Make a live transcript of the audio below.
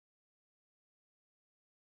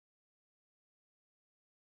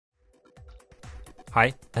Hej,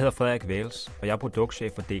 jeg hedder Frederik Wales, og jeg er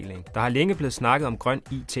produktchef for Deling. Der har længe blevet snakket om grøn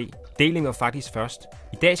IT. Deling var faktisk først.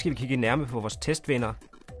 I dag skal vi kigge nærmere på vores testvinder.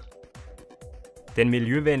 Den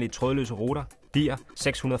miljøvenlige trådløse router,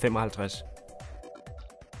 DIR-655.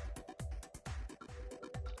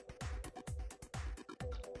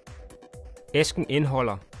 Æsken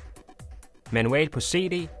indeholder manual på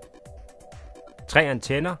CD, 3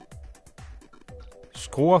 antenner,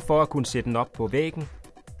 skruer for at kunne sætte den op på væggen,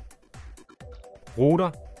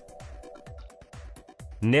 router,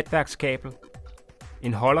 netværkskabel,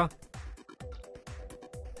 en holder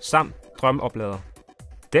samt strømoplader.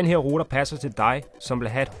 Den her router passer til dig, som vil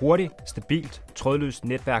have et hurtigt, stabilt, trådløst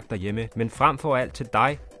netværk derhjemme, men frem for alt til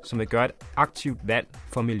dig, som vil gøre et aktivt valg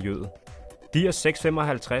for miljøet.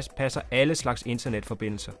 DIR-655 passer alle slags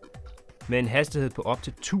internetforbindelser med en hastighed på op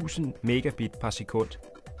til 1000 megabit per sekund,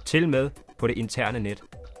 til med på det interne net.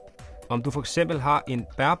 Om du for eksempel har en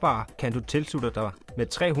bærbar, kan du tilslutte dig med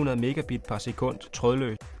 300 megabit per sekund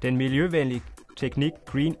trådløst. Den miljøvenlige teknik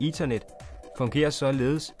Green Ethernet fungerer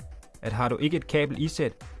således, at har du ikke et kabel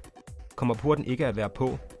isæt, kommer porten ikke at være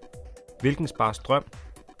på, hvilken sparer strøm.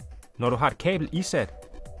 Når du har et kabel isat,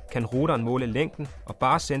 kan routeren måle længden og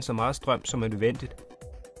bare sende så meget strøm, som er nødvendigt,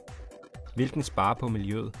 hvilken sparer på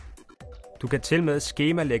miljøet. Du kan til med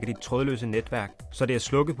skemalægge dit trådløse netværk, så det er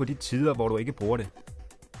slukket på de tider, hvor du ikke bruger det.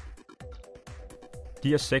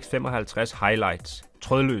 DIR-655 Highlights.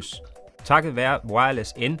 Trådløs. Takket være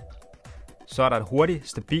Wireless N, så er der et hurtigt,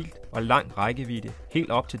 stabilt og lang rækkevidde,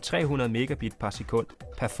 helt op til 300 megabit per sekund.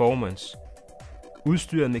 Performance.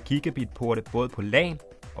 Udstyret med gigabit-porte både på LAN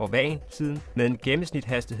og WAN-siden med en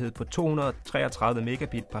gennemsnitshastighed på 233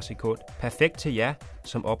 megabit per sekund. Perfekt til jer,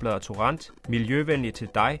 som oplader torrent. Miljøvenlig til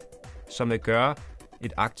dig, som vil gøre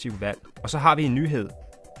et aktivt valg. Og så har vi en nyhed.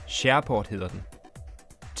 SharePort hedder den.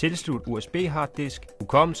 Tilslut USB-harddisk,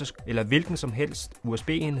 hukommelse eller hvilken som helst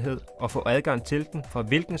USB-enhed og få adgang til den fra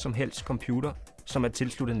hvilken som helst computer, som er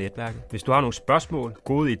tilsluttet netværket. Hvis du har nogle spørgsmål,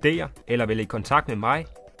 gode idéer eller vil i kontakt med mig,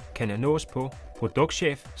 kan jeg nås på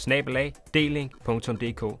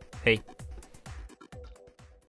produktchef@deling.dk. Hej!